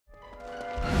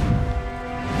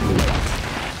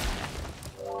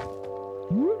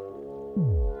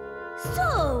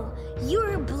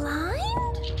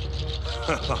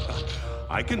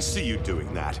I can see you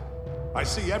doing that. I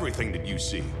see everything that you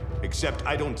see, except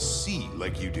I don't see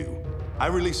like you do. I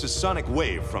release a sonic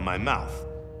wave from my mouth.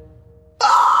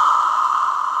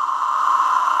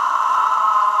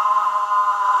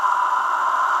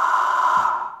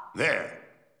 There.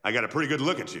 I got a pretty good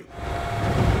look at you.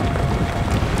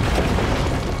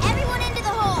 Everyone into the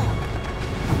hole!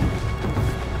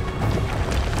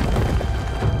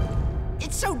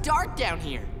 It's so dark down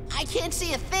here. I can't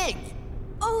see a thing.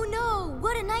 Oh no,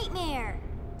 what a nightmare!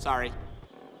 Sorry.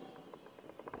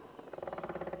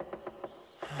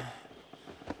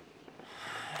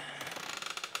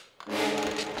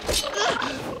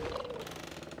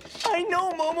 I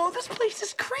know, Momo, this place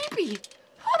is creepy.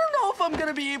 I don't know if I'm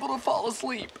gonna be able to fall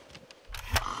asleep.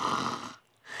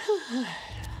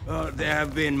 There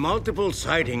have been multiple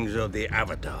sightings of the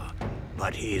Avatar,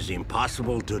 but he is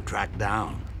impossible to track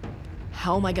down.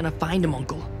 How am I gonna find him,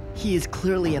 Uncle? He is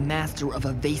clearly a master of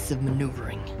evasive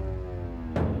maneuvering.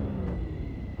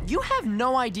 You have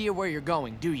no idea where you're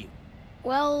going, do you?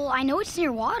 Well, I know it's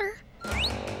near water.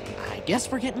 I guess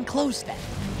we're getting close then.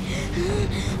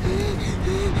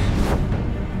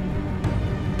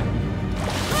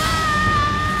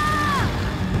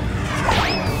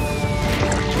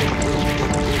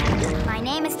 My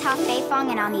name is Toph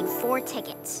and I'll need 4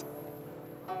 tickets.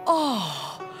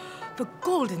 Oh, the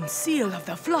golden seal of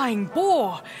the flying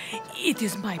boar. It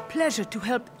is my pleasure to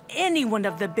help anyone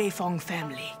of the Beifong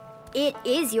family. It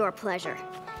is your pleasure.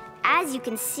 As you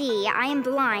can see, I am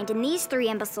blind, and these 3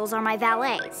 imbeciles are my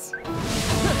valets.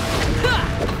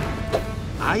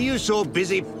 Are you so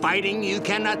busy fighting you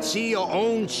cannot see your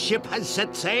own ship has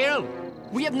set sail?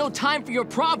 We have no time for your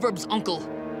proverbs, Uncle.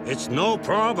 It's no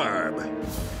proverb.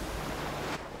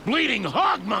 Bleeding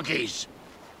hog monkeys!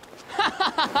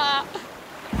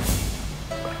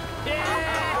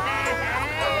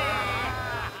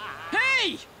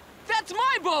 Hey! That's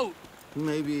my boat!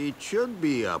 Maybe it should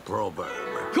be a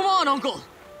proverb. Come on, Uncle!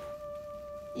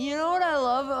 You know what I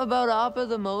love about Appa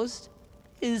the most?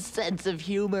 His sense of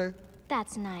humor.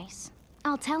 That's nice.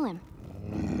 I'll tell him.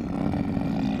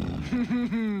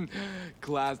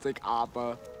 Classic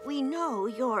Appa. We know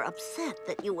you're upset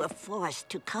that you were forced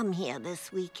to come here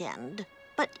this weekend.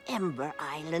 But Ember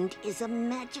Island is a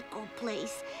magical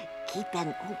place. Keep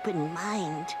an open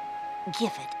mind.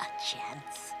 Give it a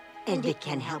chance. And it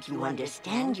can help you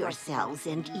understand yourselves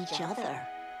and each other.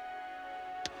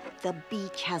 The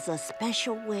beach has a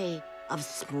special way of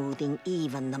smoothing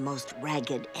even the most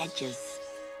ragged edges.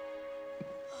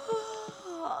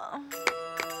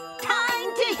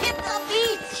 Time to hit the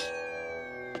beach!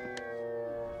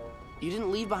 You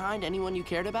didn't leave behind anyone you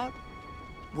cared about?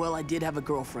 Well, I did have a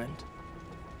girlfriend.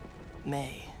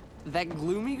 May. That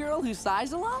gloomy girl who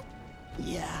sighs a lot?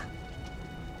 Yeah.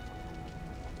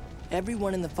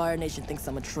 Everyone in the Fire Nation thinks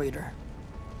I'm a traitor.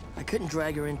 I couldn't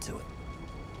drag her into it.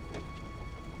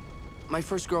 My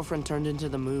first girlfriend turned into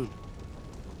the moon.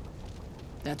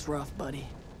 That's rough, buddy.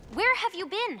 Where have you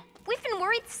been? We've been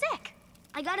worried sick.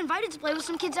 I got invited to play with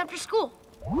some kids after school.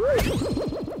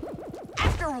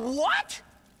 After what?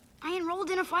 I enrolled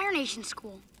in a Fire Nation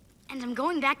school, and I'm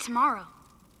going back tomorrow.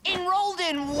 Enrolled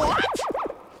in what?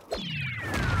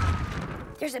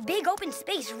 There's a big open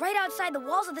space right outside the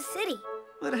walls of the city.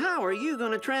 But how are you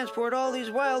going to transport all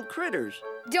these wild critters?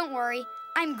 Don't worry,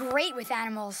 I'm great with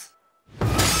animals.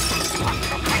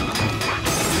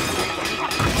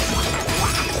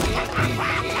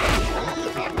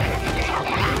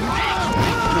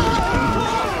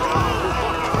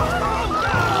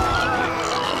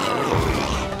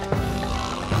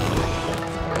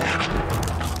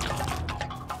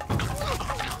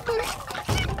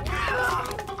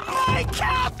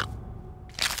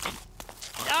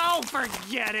 Oh,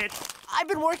 forget it. I've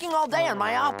been working all day on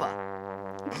my Appa.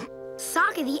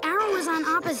 Sokka, the arrow was on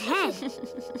Appa's head.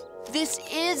 This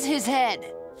is his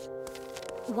head.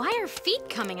 Why are feet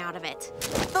coming out of it?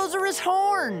 Those are his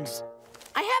horns.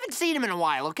 I haven't seen him in a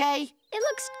while, okay? It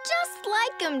looks just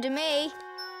like him to me.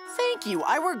 Thank you.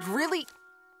 I worked really...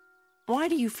 Why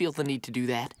do you feel the need to do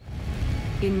that?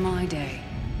 In my day,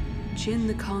 Jin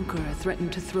the Conqueror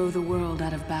threatened to throw the world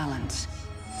out of balance.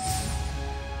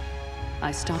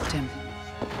 I stopped him,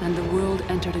 and the world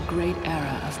entered a great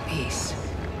era of peace.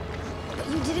 But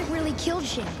you didn't really kill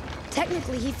Jin.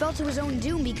 Technically, he fell to his own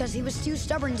doom because he was too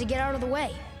stubborn to get out of the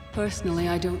way. Personally,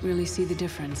 I don't really see the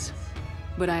difference.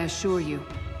 But I assure you,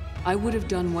 I would have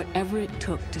done whatever it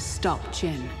took to stop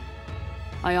Jin.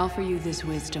 I offer you this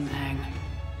wisdom, Aang.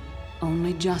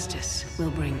 Only justice will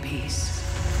bring peace.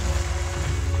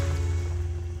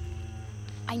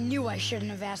 I knew I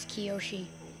shouldn't have asked Kiyoshi.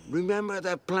 Remember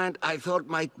that plant I thought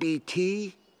might be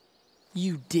tea?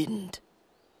 You didn't.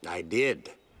 I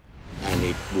did. And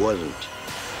it wasn't.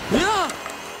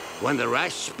 When the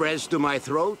rash spreads to my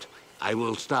throat, I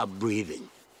will stop breathing.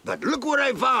 But look what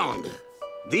I found.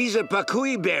 These are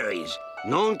pakui berries,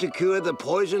 known to cure the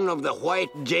poison of the white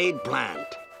jade plant.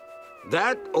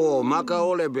 That or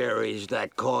macaole berries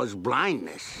that cause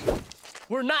blindness.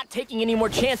 We're not taking any more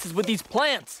chances with these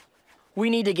plants. We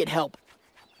need to get help.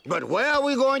 But where are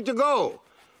we going to go?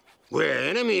 We're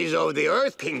enemies of the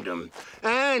Earth Kingdom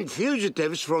and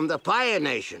fugitives from the Fire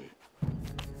Nation.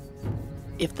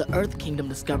 If the Earth Kingdom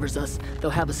discovers us,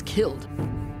 they'll have us killed.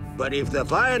 But if the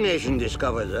Fire Nation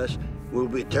discovers us, we'll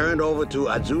be turned over to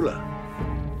Azula.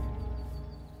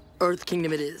 Earth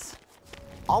Kingdom it is.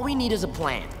 All we need is a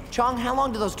plan. Chong, how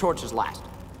long do those torches last?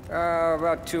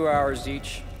 About 2 hours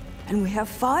each. And we have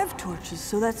 5 torches,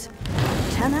 so that's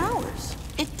 10 hours.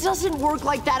 It doesn't work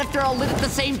like that if they're all lit at the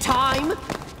same time.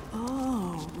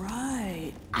 Oh,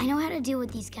 right. I know how to deal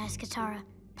with these guys, Katara.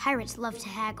 Pirates love to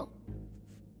haggle.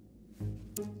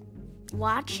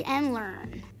 Watch and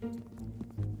learn.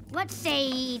 Let's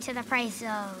say to the price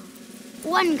of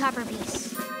 1 copper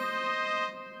piece.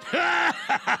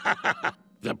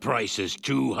 The price is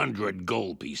 200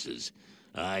 gold pieces.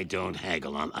 I don't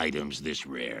haggle on items this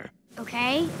rare.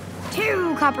 Okay,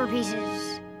 2 copper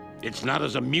pieces. It's not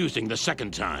as amusing the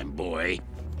second time, boy.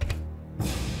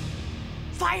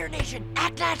 Fire Nation,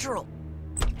 act natural!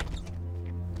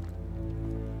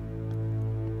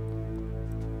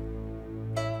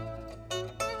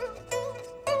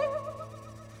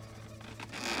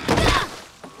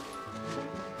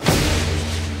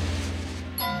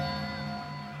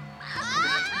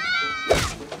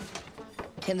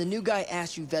 Can the new guy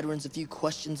ask you veterans a few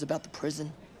questions about the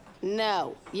prison?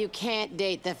 No, you can't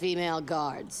date the female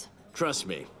guards. Trust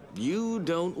me, you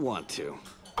don't want to.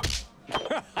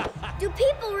 Do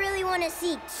people really want to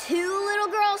see 2 little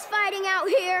girls fighting out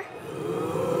here?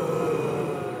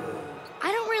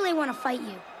 I don't really want to fight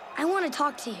you. I want to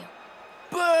talk to you.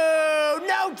 Boo!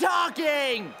 No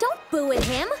talking! Don't boo at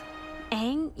him.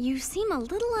 Aang, you seem a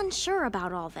little unsure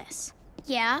about all this.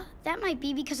 Yeah, that might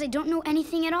be because I don't know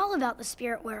anything at all about the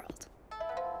spirit world.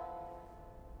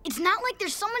 It's not like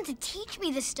there's someone to teach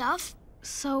me this stuff.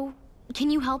 So,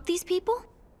 can you help these people?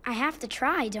 I have to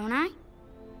try, don't I?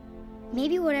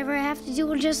 Maybe whatever I have to do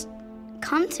will just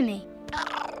come to me.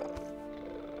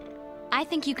 I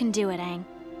think you can do it, Aang.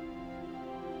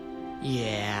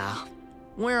 Yeah.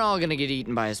 We're all gonna get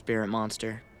eaten by a spirit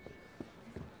monster.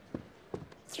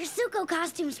 Your Zuko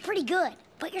costume's pretty good,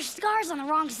 but your scar's on the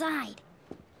wrong side.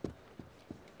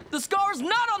 The scar's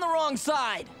not on the wrong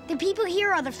side! The people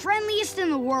here are the friendliest in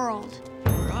the world.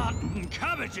 Rotten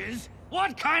cabbages?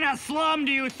 What kind of slum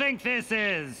do you think this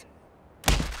is?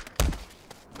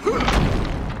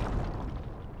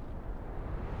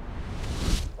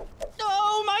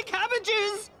 Oh, my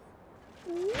cabbages!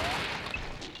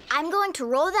 I'm going to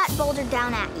roll that boulder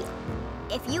down at you.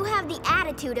 If you have the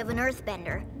attitude of an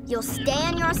earthbender, you'll stay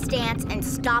in your stance and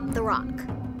stop the rock.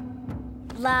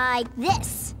 Like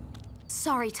this.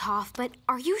 Sorry, Toph, but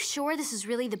are you sure this is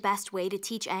really the best way to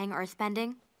teach Aang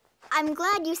earthbending? I'm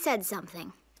glad you said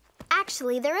something.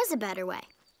 Actually, there is a better way.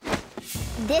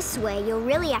 This way, you'll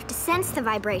really have to sense the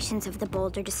vibrations of the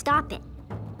boulder to stop it.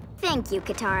 Thank you,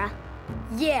 Katara.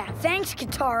 Yeah, thanks,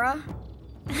 Katara.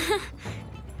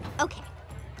 Okay,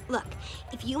 look,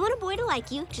 if you want a boy to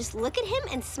like you, just look at him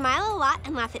and smile a lot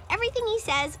and laugh at everything he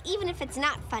says, even if it's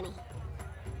not funny.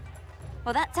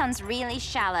 Well, that sounds really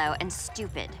shallow and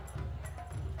stupid.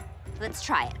 Let's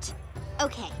try it.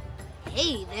 Okay.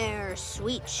 Hey there,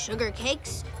 sweet sugar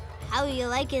cakes. How you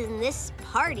liking this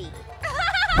party?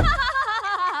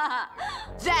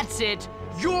 That's it!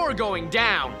 You're going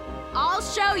down! I'll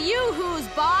show you who's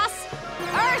boss!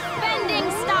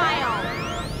 Earthbending style!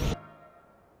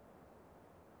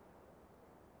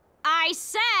 I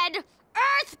said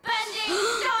earthbending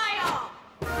style!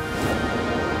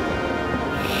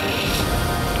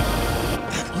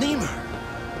 That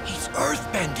lemur, he's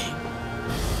earthbending.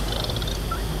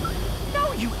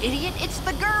 No, you idiot, it's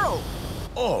the girl!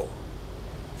 Oh,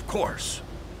 of course.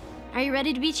 Are you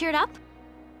ready to be cheered up?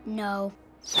 No.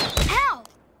 Ow!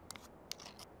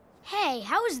 Hey,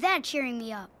 how is that cheering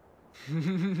me up?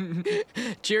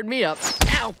 Cheered me up.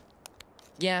 Ow!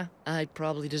 Yeah, I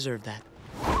probably deserve that.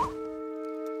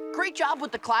 Great job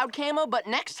with the cloud camo, but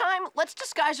next time, let's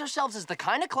disguise ourselves as the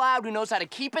kind of cloud who knows how to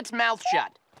keep its mouth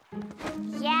shut.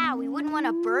 Yeah, we wouldn't want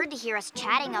a bird to hear us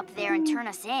chatting up there and turn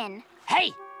us in.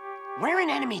 Hey! We're in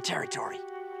enemy territory.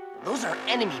 Those are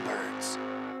enemy birds.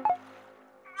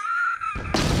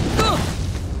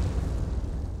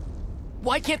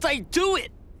 Why can't I do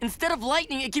it? Instead of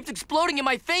lightning, it keeps exploding in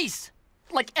my face.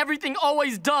 Like everything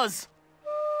always does.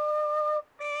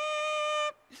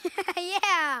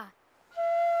 Yeah!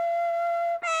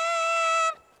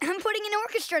 I'm putting an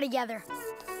orchestra together.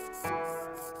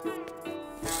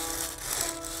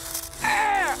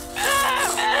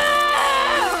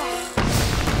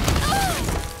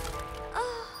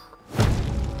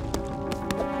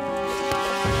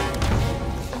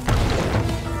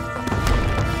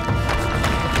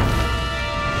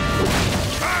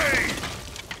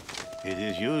 It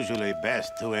is usually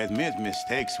best to admit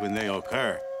mistakes when they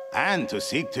occur, and to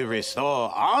seek to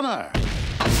restore honor.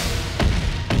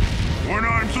 When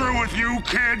I'm through with you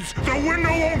kids, the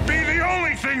window won't be the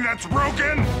only thing that's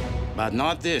broken! But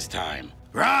not this time.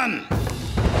 Run!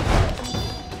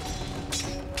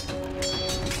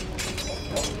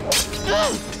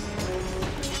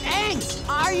 Aang,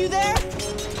 are you there?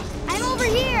 I'm over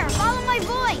here. Follow my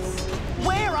voice.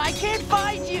 Where? I can't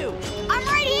find you. I'm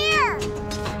right here.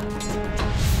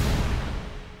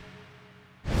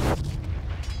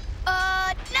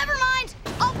 Never mind.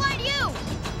 I'll find you.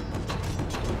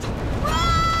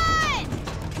 Run!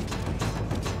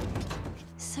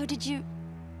 So did you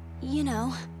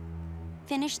know,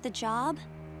 finish the job?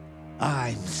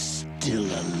 I'm still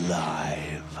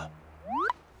alive.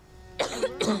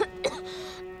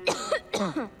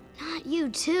 Not you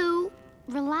too.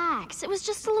 Relax. It was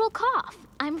just a little cough.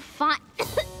 I'm fine.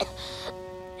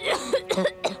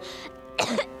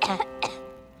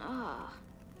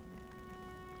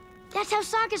 That's how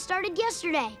Sokka started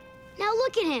yesterday. Now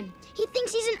look at him. He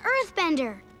thinks he's an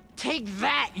earthbender. Take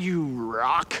that, you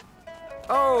rock!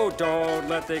 Oh, don't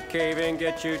let the cave-in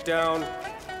get you down.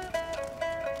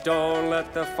 Don't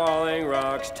let the falling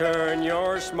rocks turn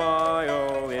your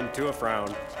smile into a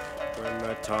frown. When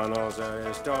the tunnel's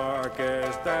as dark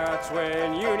as that's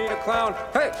when you need a clown.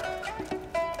 Hey!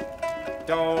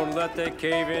 Don't let the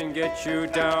cave-in get you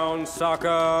down,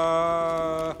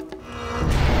 Sokka.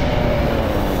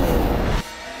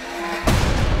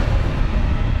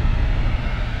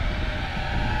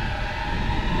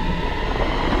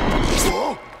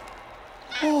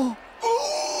 Oh.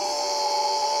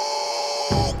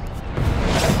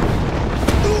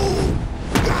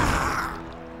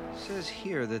 Says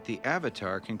here that the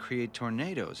Avatar can create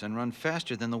tornadoes and run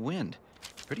faster than the wind.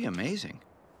 Pretty amazing.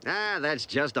 Ah, that's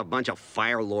just a bunch of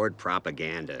Fire Lord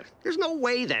propaganda. There's no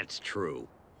way that's true.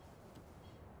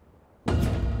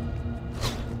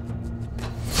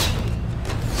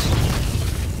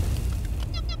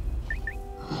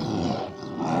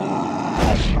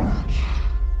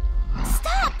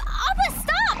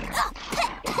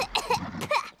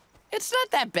 It's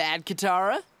not that bad,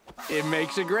 Katara. It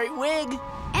makes a great wig.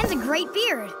 And a great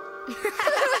beard.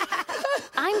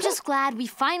 I'm just glad we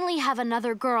finally have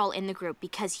another girl in the group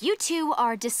because you two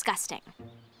are disgusting.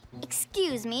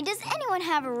 Excuse me, does anyone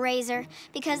have a razor?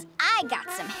 Because I got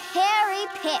some hairy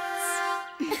pits.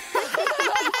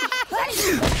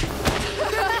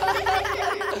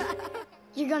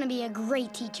 You're gonna be a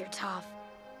great teacher, Toph.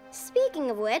 Speaking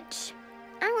of which,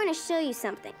 I want to show you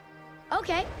something.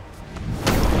 Okay.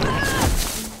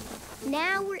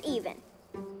 Now we're even.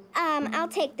 I'll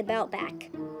take the belt back.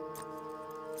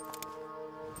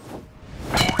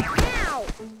 Ow!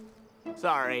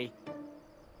 Sorry.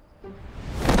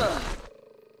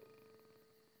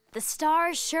 The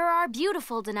stars sure are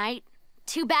beautiful tonight.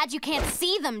 Too bad you can't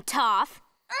see them, Toph.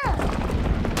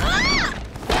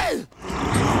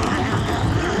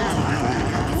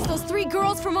 It's those three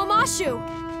girls from Omashu.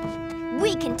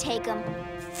 We can take them.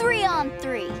 3 on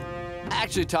 3.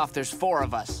 Actually, Toph, there's 4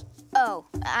 of us. Oh,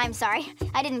 I'm sorry.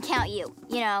 I didn't count you.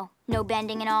 You know, no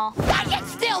bending and all. I can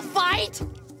still fight!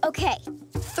 Okay,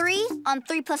 3 on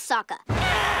 3 plus Sokka.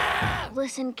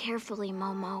 Listen carefully,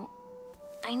 Momo.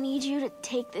 I need you to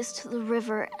take this to the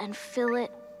river and fill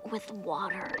it with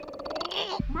water.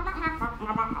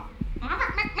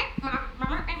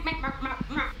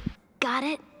 Got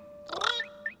it?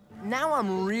 Now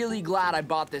I'm really glad I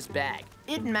bought this bag.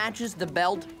 It matches the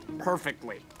belt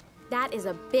perfectly. That is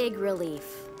a big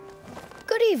relief.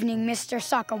 Good evening, Mr.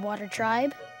 Sokka Water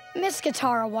Tribe, Miss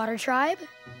Katara Water Tribe,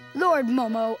 Lord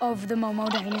Momo of the Momo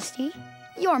Dynasty,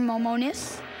 your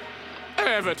Momo-ness.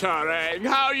 Avatar Aang,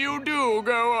 how you do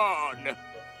go on?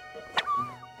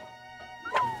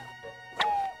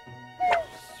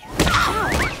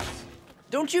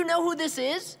 Don't you know who this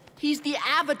is? He's the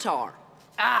Avatar.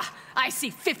 Ah, I see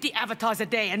 50 avatars a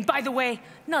day, and by the way,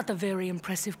 not a very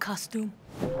impressive costume.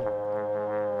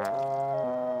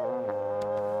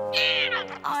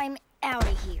 I'm out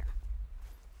of here.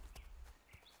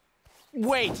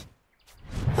 Wait.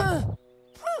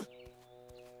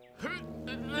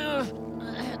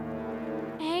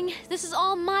 Aang, this is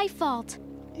all my fault.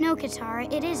 No,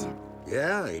 Katara, it isn't.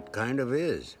 Yeah, it kind of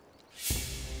is.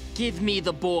 Give me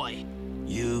the boy.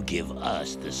 You give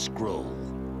us the scroll.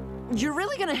 You're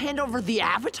really gonna hand over the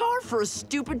Avatar for a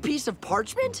stupid piece of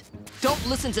parchment? Don't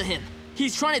listen to him.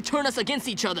 He's trying to turn us against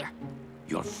each other.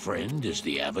 Your friend is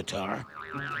the Avatar?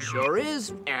 Sure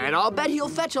is, and I'll bet he'll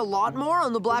fetch a lot more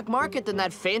on the black market than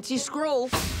that fancy scroll.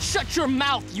 Shut your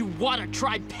mouth, you Water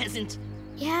Tribe peasant!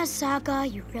 Yeah, Sokka,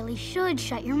 you really should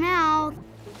shut your mouth.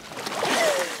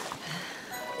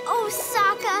 Oh,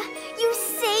 Sokka, you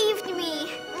saved me.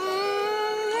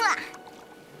 Mwah.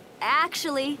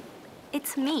 Actually,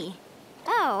 it's me.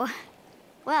 Oh,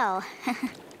 well,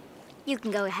 you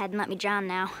can go ahead and let me drown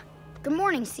now. Good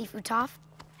morning, Sifu Toph.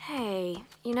 Hey,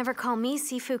 you never call me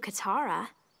Sifu Katara.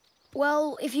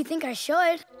 Well, if you think I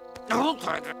should.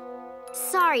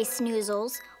 Sorry,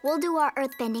 Snoozles. We'll do our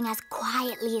earthbending as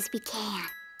quietly as we can.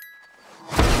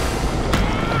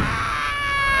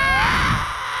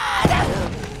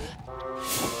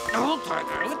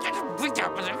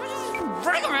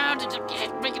 Running around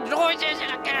and making noises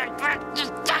and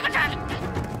just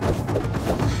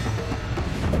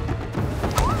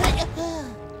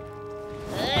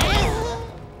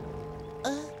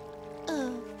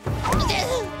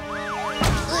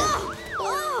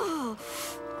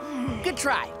Good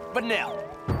try, but no.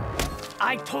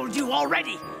 I told you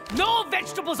already, no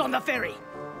vegetables on the ferry.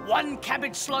 One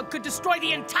cabbage slug could destroy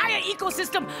the entire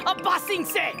ecosystem of Ba Sing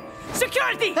Se.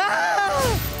 Security!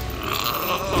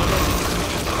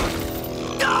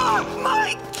 Oh,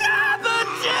 my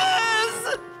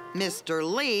cabbages! Mr.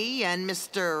 Lee and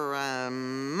Mr.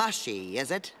 Mushy,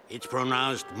 is it? It's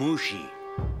pronounced Mushi.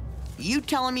 You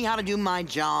telling me how to do my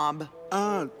job?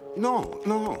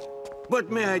 No. But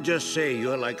may I just say,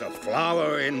 you're like a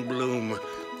flower in bloom.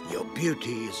 Your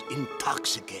beauty is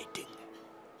intoxicating.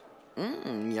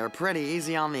 You're pretty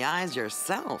easy on the eyes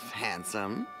yourself,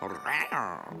 handsome.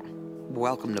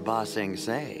 Welcome to Ba Sing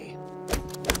Se.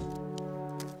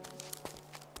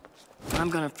 I'm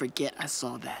gonna forget I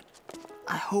saw that.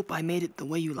 I hope I made it the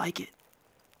way you like it.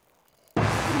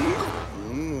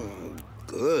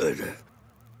 Good.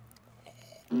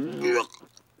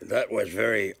 That was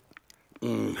very,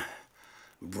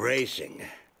 bracing.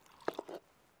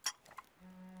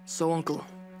 So, Uncle,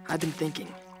 I've been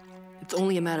thinking. It's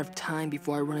only a matter of time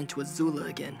before I run into Azula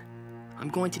again. I'm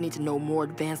going to need to know more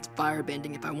advanced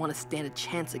firebending if I want to stand a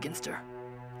chance against her.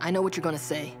 I know what you're gonna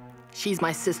say. She's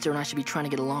my sister and I should be trying to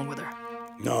get along with her.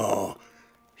 No,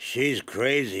 she's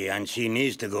crazy and she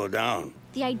needs to go down.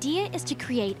 The idea is to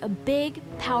create a big,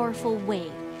 powerful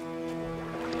wave.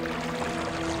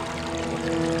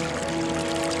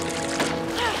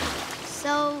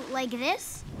 So, like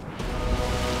this?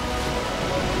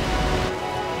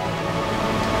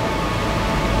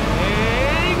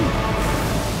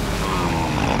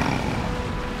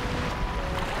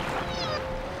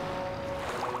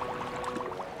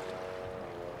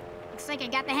 Looks like I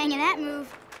got the hang of that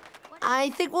move. I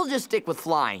think we'll just stick with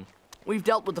flying. We've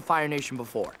dealt with the Fire Nation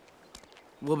before.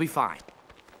 We'll be fine.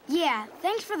 Yeah,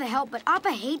 thanks for the help, but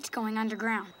Appa hates going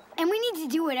underground. And we need to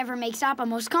do whatever makes Appa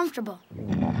most comfortable.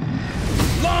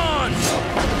 Launch!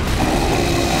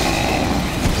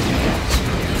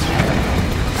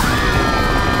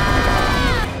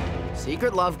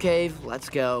 Secret love cave, let's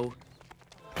go.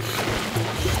 Try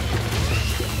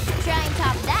and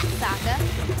top that, Sokka.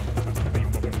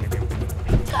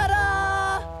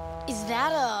 Ta-da! Is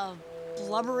that a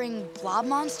blubbering blob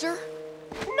monster?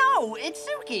 No, it's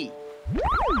Suki.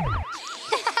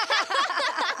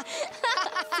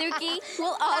 Suki,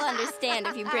 we'll all understand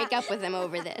if you break up with him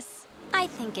over this. I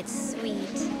think it's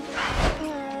sweet.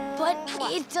 But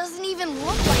it doesn't even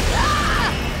look like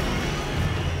that.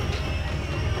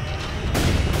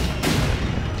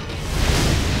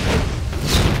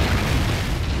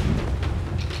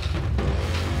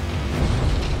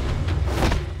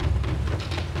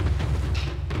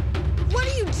 What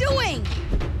are you doing?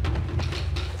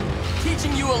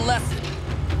 Teaching you a lesson.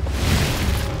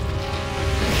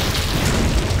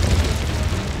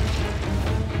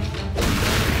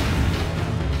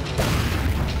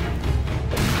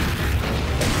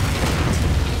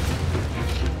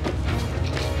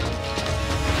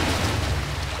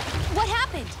 What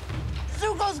happened?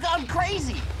 Zuko's gone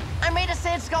crazy. I made a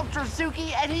sand sculpture of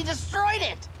Suki and he destroyed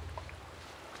it.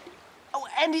 Oh,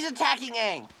 and he's attacking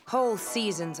Aang. Whole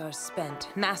seasons are spent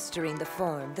mastering the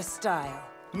form, the style.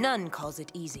 None calls it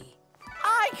easy.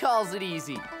 I calls it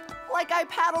easy. Like I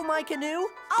paddle my canoe,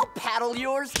 I'll paddle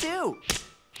yours too.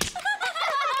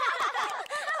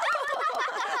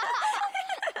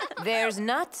 There's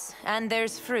nuts and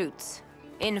there's fruits.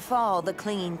 In fall, the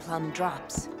clinging plum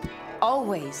drops.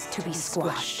 Always to be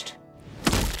squashed.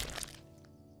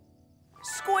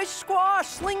 Squish, squash,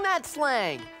 sling that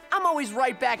slang. I'm always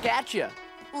right back at you,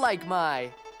 like my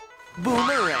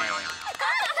boomerang.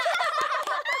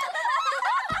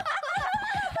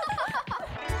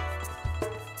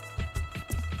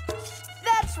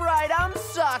 That's right, I'm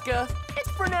Sokka.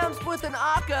 It's pronounced with an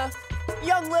aka.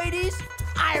 Young ladies,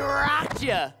 I rocked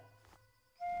ya.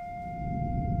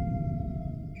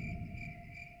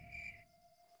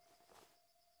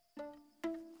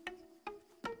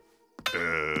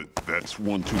 That's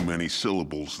one too many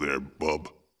syllables there, bub.